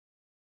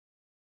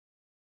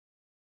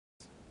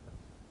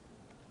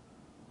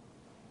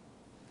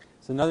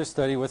It's another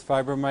study with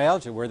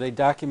fibromyalgia where they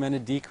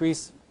documented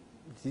decreased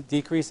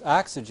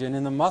oxygen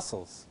in the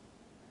muscles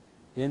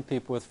in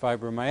people with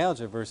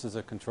fibromyalgia versus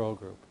a control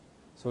group.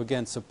 So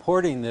again,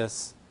 supporting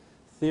this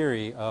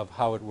theory of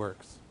how it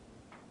works.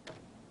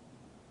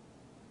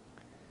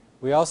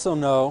 We also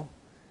know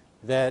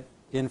that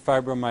in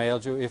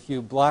fibromyalgia, if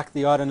you block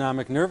the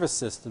autonomic nervous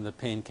system, the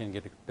pain can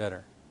get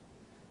better.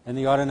 And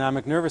the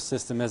autonomic nervous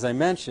system, as I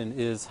mentioned,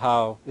 is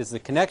the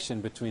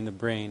connection between the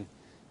brain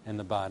and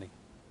the body.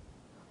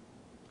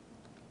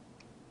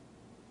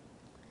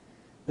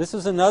 This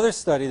was another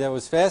study that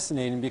was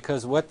fascinating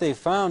because what they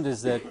found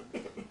is that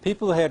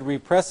people who had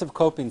repressive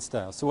coping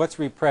styles. So what's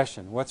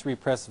repression? What's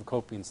repressive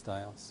coping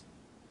styles?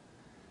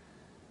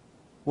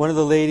 One of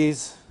the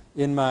ladies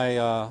in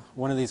my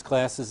one of these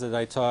classes that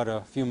I taught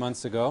a few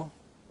months ago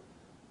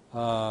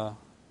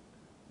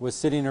was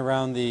sitting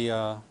around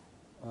the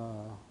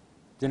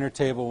dinner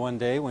table one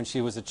day when she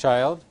was a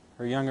child.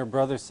 Her younger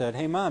brother said,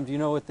 "Hey Mom, do you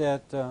know what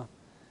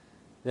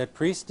that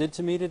priest did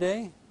to me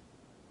today?"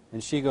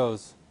 And she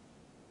goes,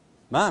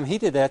 "Mom, he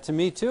did that to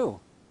me too."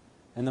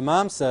 And the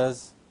mom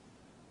says,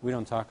 "We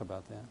don't talk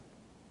about that.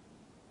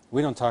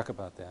 We don't talk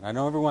about that. I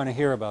don't ever want to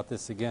hear about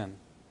this again."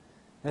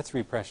 That's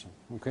repression,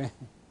 okay?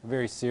 A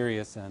very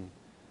serious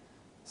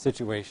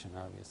situation,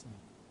 obviously.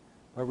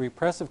 But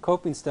repressive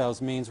coping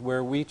styles means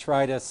where we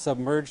try to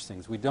submerge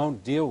things. We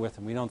don't deal with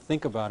them. We don't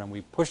think about them.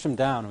 We push them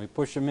down and we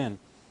push them in.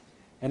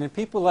 And in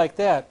people like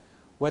that,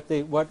 what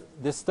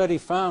this study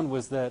found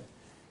was that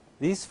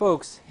these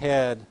folks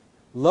had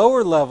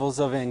lower levels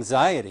of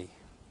anxiety,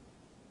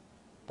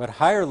 but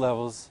higher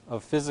levels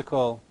of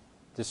physical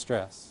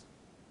distress.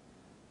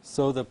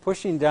 So the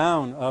pushing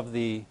down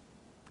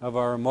of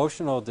our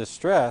emotional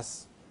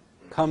distress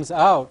comes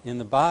out in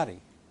the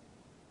body.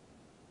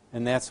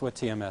 And that's what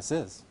TMS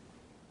is.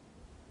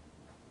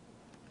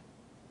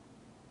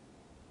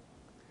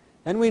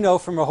 And we know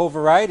from a whole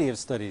variety of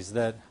studies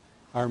that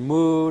our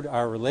mood,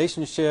 our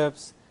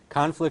relationships,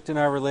 conflict in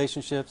our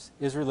relationships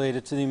is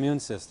related to the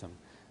immune system.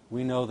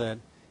 We know that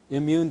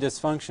immune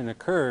dysfunction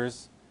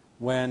occurs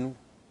when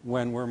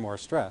we're more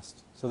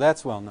stressed. So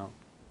that's well known.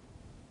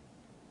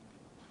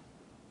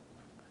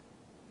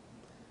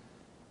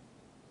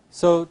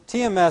 So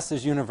TMS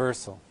is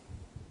universal.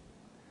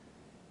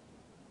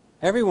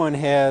 Everyone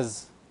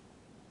has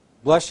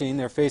blushing,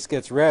 their face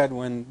gets red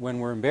when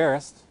we're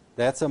embarrassed.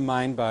 That's a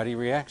mind-body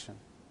reaction.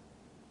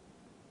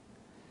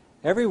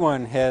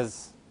 Everyone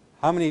has,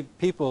 how many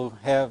people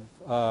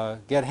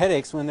get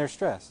headaches when they're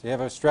stressed? You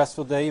have a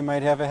stressful day, you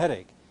might have a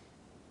headache.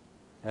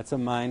 That's a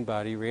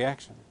mind-body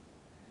reaction.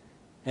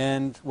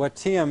 And what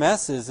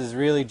TMS is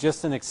really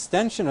just an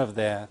extension of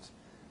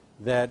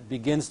that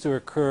begins to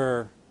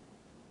occur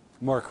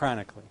more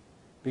chronically,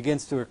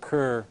 begins to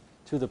occur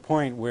to the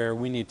point where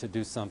we need to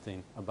do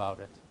something about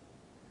it.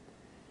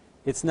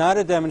 It's not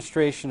a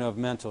demonstration of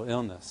mental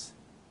illness.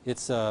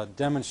 It's a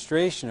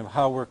demonstration of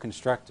how we're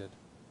constructed,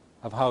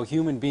 of how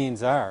human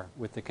beings are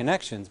with the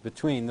connections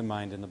between the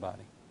mind and the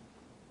body.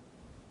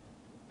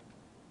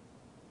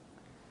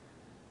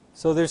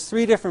 So there's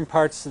three different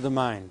parts to the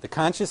mind. The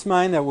conscious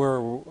mind that we're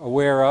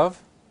aware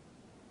of,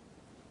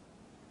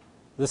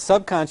 the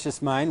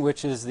subconscious mind,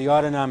 which is the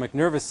autonomic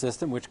nervous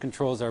system, which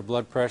controls our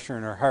blood pressure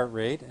and our heart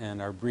rate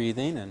and our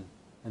breathing and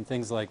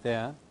things like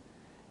that,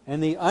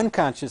 and the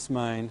unconscious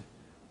mind,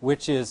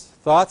 which is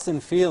thoughts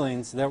and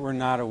feelings that we're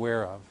not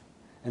aware of.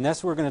 And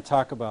that's what we're going to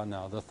talk about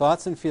now. The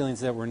thoughts and feelings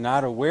that we're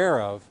not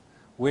aware of,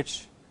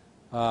 which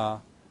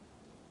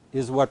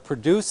is what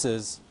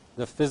produces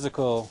the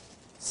physical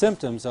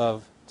symptoms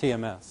of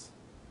TMS.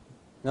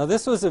 Now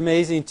this was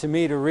amazing to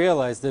me to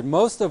realize that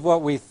most of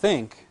what we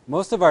think,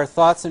 most of our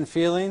thoughts and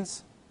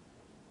feelings,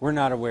 we're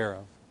not aware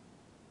of.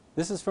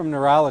 This is from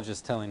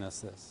neurologists telling us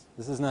this.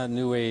 This is not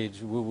New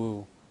Age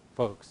woo-woo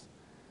folks.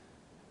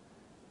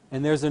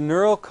 And there's a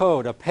neural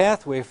code, a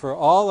pathway for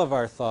all of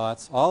our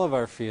thoughts, all of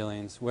our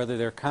feelings, whether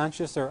they're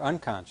conscious or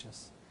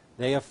unconscious.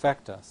 They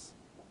affect us.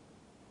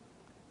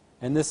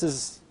 And this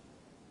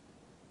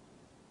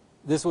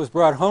was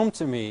brought home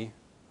to me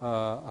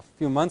a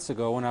few months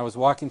ago when I was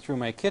walking through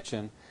my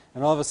kitchen,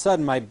 and all of a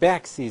sudden my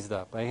back seized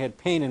up. I had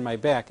pain in my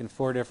back in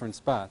 4 different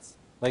spots,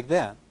 like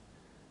that.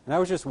 And I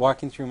was just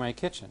walking through my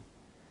kitchen.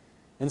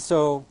 And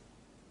so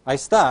I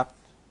stopped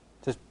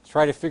to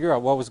try to figure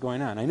out what was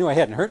going on. I knew I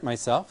hadn't hurt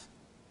myself.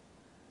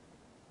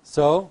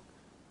 So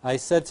I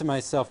said to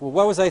myself, well,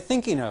 what was I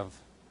thinking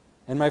of?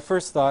 And my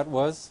first thought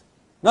was,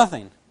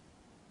 nothing.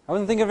 I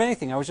wasn't thinking of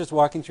anything. I was just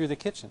walking through the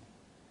kitchen.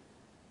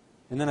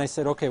 And then I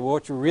said, okay, well,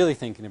 what you really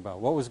thinking about?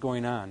 What was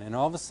going on? And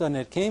all of a sudden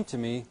it came to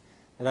me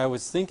that I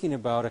was thinking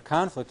about a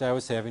conflict I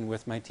was having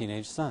with my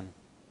teenage son.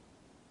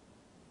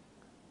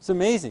 It's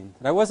amazing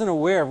that I wasn't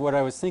aware of what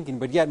I was thinking,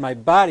 but yet my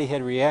body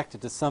had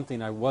reacted to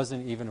something I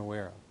wasn't even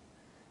aware of.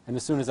 And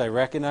as soon as I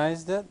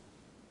recognized it,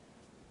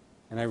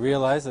 and I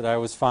realized that I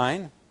was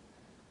fine,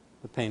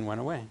 the pain went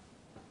away.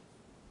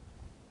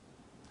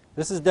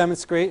 This is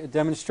a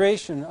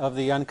demonstration of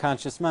the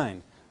unconscious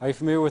mind. Are you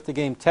familiar with the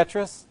game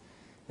Tetris?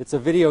 It's a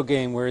video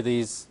game where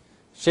these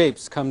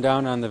shapes come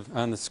down on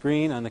the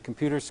screen, on the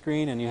computer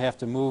screen, and you have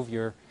to move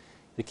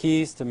the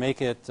keys to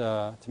make it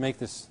the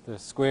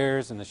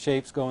squares and the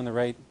shapes go in the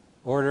right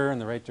order and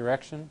the right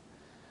direction.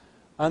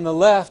 On the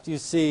left, you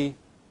see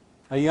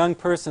a young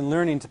person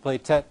learning to play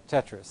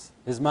Tetris.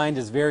 His mind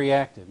is very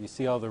active. You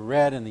see all the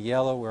red and the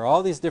yellow, where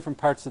all these different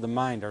parts of the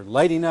mind are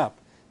lighting up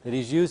that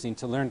he's using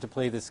to learn to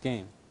play this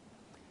game.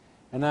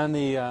 And on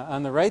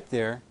the right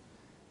there,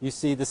 you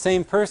see the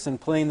same person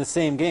playing the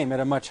same game at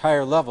a much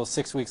higher level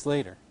 6 weeks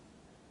later.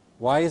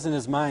 Why isn't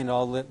his mind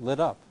all lit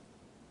up?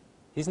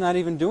 He's not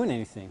even doing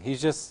anything.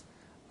 He's just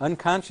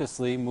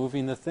unconsciously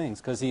moving the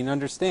things because he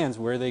understands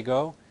where they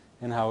go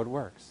and how it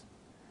works.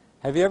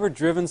 Have you ever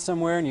driven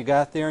somewhere and you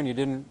got there and you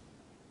didn't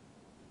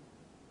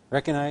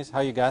recognize how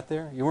you got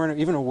there? You weren't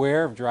even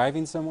aware of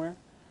driving somewhere?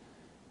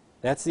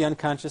 That's the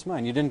unconscious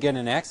mind. You didn't get in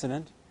an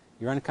accident.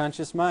 Your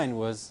unconscious mind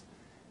was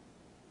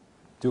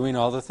doing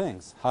all the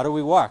things. How do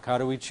we walk? How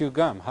do we chew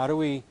gum? How do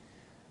we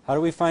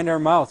find our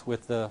mouth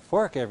with the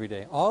fork every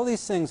day? All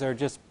these things are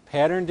just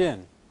patterned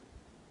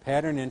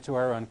into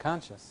our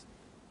unconscious.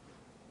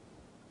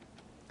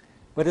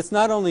 But it's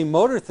not only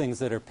motor things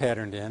that are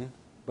patterned in,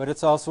 but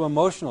it's also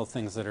emotional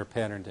things that are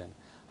patterned in.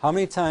 How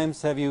many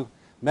times have you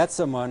met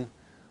someone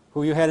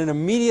who you had an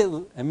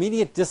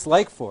immediate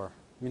dislike for,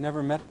 you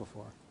never met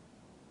before?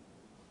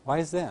 Why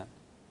is that?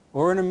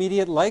 Or an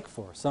immediate like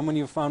for, someone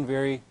you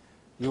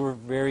were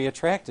very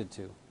attracted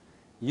to.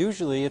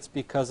 Usually it's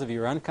because of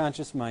your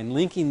unconscious mind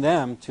linking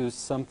them to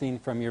something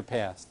from your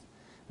past.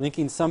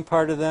 Linking some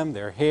part of them,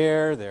 their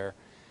hair, their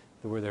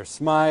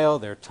smile,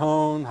 their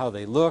tone, how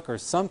they look, or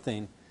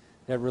something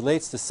that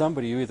relates to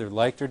somebody you either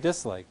liked or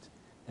disliked.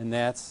 And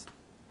that's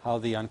how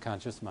the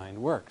unconscious mind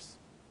works.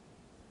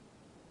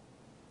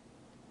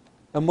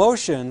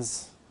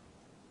 Emotions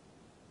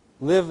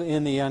live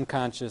in the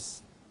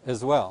unconscious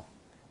as well.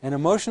 And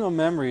emotional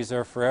memories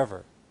are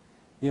forever.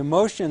 The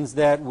emotions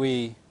that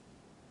we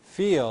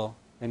feel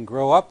and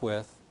grow up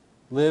with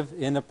live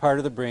in a part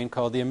of the brain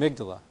called the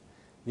amygdala.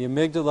 The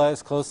amygdala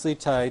is closely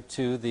tied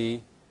to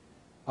the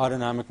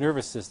autonomic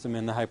nervous system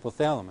in the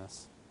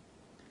hypothalamus.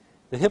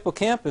 The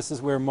hippocampus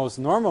is where most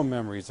normal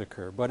memories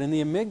occur, but in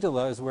the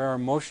amygdala is where our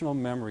emotional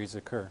memories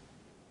occur.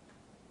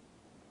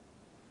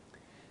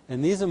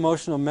 And these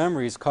emotional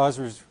memories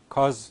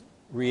cause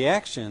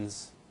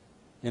reactions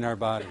in our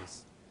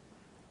bodies.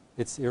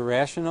 It's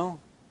irrational,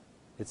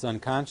 it's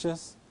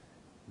unconscious,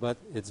 but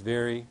it's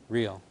very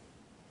real.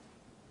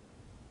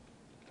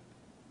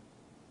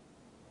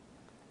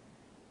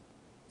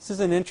 This is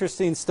an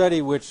interesting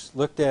study which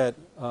looked at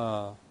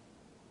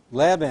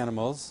lab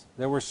animals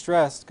that were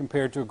stressed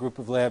compared to a group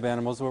of lab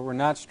animals that were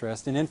not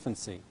stressed in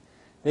infancy.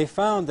 They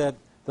found that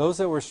those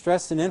that were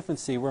stressed in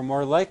infancy were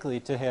more likely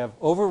to have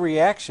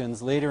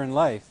overreactions later in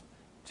life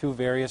to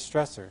various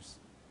stressors.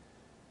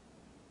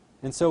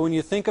 And so when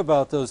you think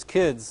about those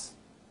kids,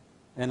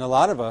 and a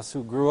lot of us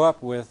who grew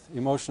up with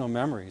emotional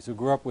memories, who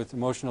grew up with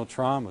emotional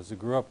traumas, who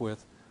grew up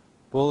with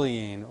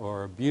bullying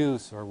or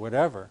abuse or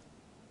whatever,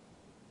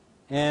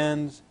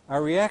 and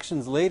our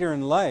reactions later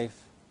in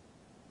life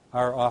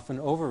are often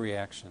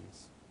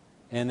overreactions.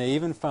 And they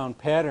even found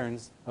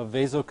patterns of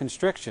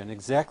vasoconstriction,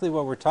 exactly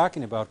what we're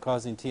talking about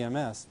causing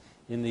TMS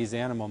in these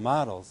animal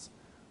models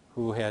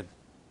who had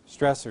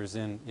stressors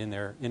in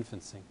their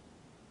infancy.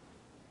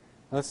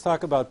 Let's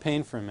talk about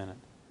pain for a minute.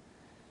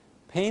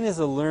 Pain is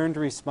a learned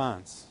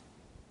response.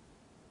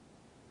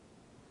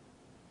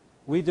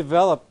 We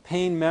develop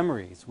pain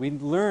memories. We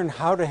learn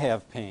how to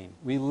have pain.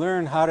 We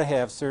learn how to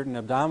have certain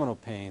abdominal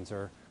pains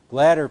or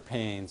bladder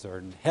pains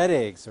or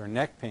headaches or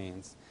neck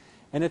pains.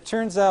 And it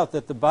turns out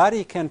that the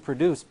body can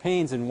produce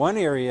pains in one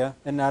area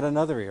and not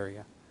another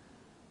area.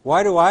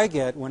 Why do I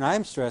get, when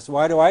I'm stressed,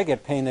 why do I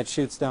get pain that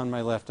shoots down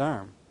my left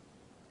arm?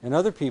 And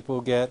other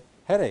people get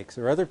headaches,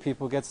 or other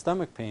people get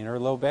stomach pain or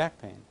low back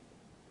pain.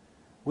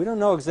 We don't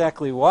know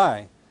exactly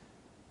why,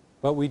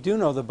 but we do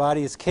know the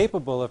body is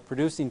capable of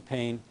producing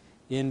pain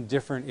in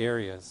different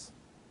areas.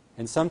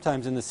 And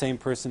sometimes in the same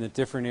person at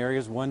different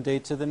areas one day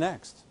to the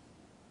next.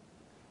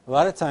 A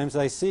lot of times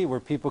I see where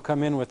people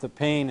come in with the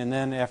pain and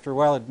then after a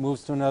while it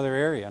moves to another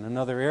area and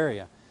another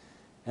area.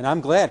 And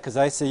I'm glad because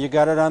I say you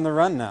got it on the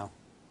run now.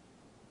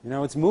 You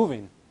know, it's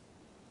moving.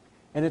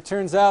 And it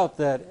turns out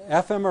that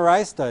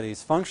fMRI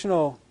studies,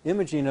 functional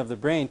imaging of the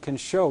brain, can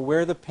show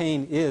where the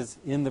pain is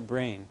in the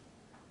brain.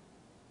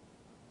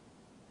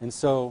 And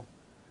so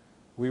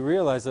we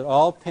realize that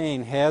all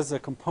pain has a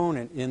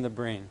component in the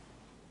brain.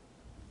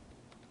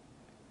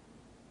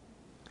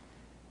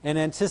 And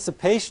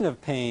anticipation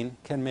of pain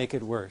can make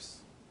it worse.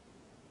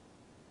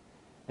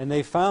 And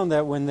they found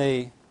that when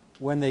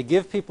they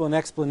give people an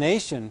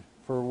explanation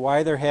for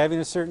why they're having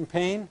a certain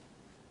pain,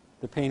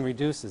 the pain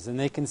reduces. And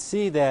they can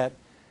see that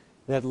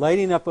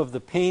lighting up of the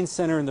pain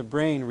center in the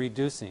brain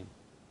reducing.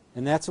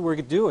 And that's what we're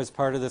going to do as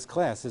part of this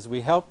class, is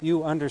we help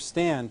you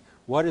understand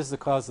what is the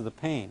cause of the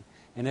pain.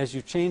 And as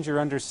you change your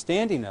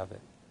understanding of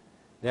it,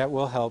 that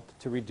will help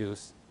to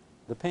reduce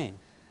the pain.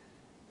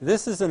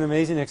 This is an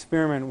amazing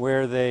experiment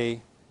where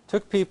they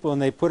took people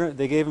and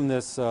they gave them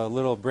this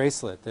little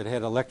bracelet that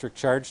had electric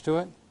charge to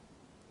it.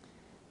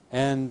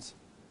 and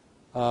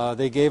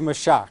they gave them a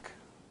shock.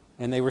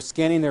 And they were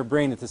scanning their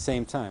brain at the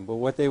same time. But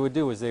what they would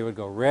do is they would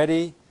go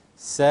ready,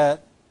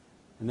 set,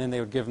 and then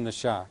they would give them the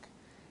shock.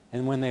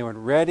 And when they were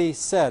ready,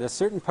 set, a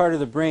certain part of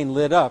the brain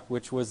lit up,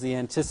 which was the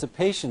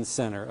anticipation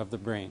center of the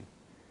brain.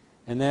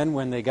 And then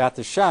when they got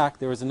the shock,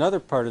 there was another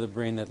part of the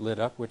brain that lit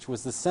up, which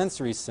was the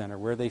sensory center,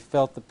 where they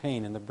felt the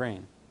pain in the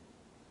brain.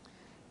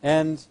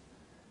 And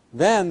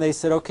then they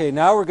said, okay,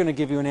 now we're going to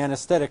give you an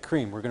anesthetic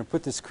cream. We're going to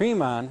put this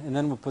cream on, and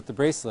then we'll put the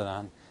bracelet on,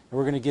 and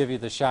we're going to give you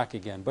the shock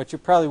again. But you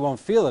probably won't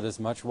feel it as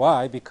much.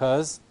 Why?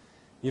 Because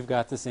you've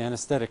got this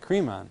anesthetic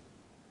cream on.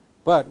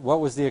 But what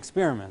was the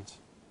experiment?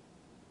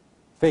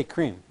 Fake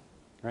cream,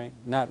 right?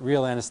 Not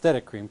real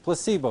anesthetic cream,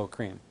 placebo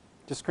cream,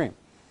 just cream.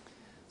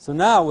 So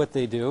now what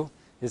they do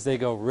is they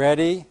go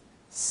ready,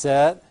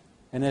 set,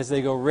 and as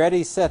they go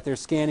ready, set, they're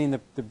scanning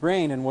the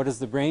brain, and what does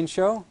the brain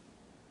show?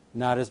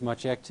 Not as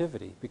much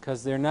activity,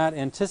 because they're not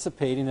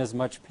anticipating as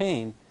much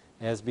pain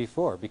as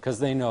before, because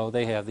they know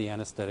they have the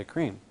anesthetic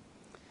cream.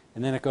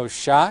 And then it goes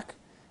shock,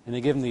 and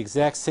they give them the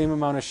exact same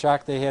amount of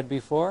shock they had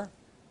before,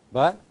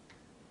 but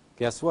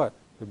guess what?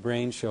 The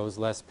brain shows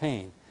less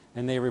pain,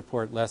 and they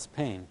report less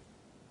pain.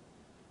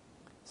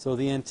 So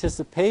the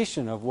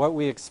anticipation of what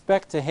we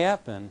expect to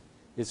happen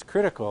is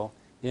critical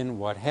in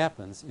what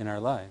happens in our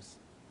lives.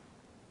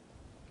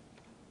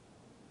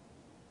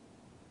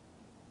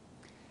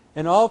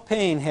 And all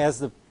pain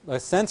has a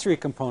sensory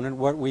component,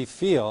 what we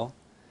feel.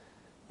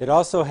 It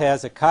also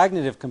has a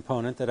cognitive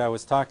component that I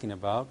was talking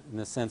about, in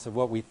the sense of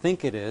what we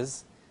think it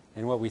is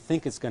and what we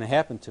think is going to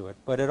happen to it.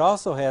 But it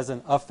also has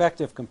an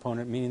affective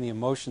component, meaning the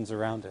emotions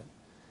around it.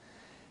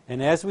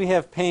 And as we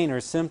have pain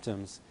or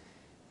symptoms,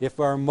 if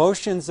our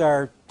emotions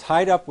are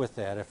tied up with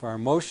that, if our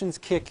emotions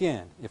kick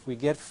in, if we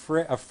get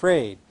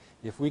afraid,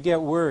 if we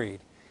get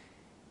worried,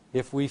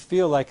 if we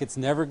feel like it's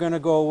never going to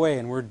go away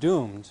and we're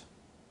doomed,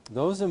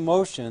 those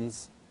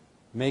emotions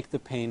make the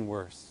pain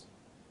worse.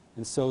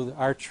 And so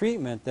our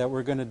treatment that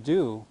we're going to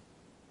do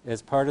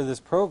as part of this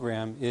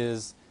program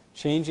is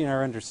changing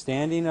our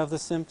understanding of the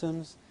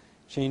symptoms,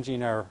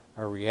 changing our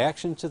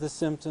reaction to the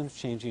symptoms,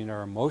 changing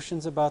our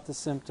emotions about the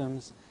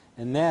symptoms,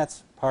 and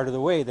that's part of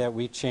the way that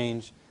we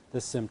change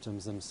the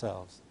symptoms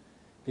themselves.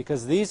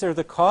 Because these are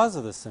the cause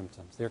of the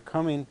symptoms.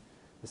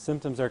 The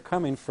symptoms are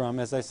coming from,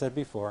 as I said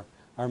before,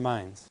 our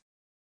minds.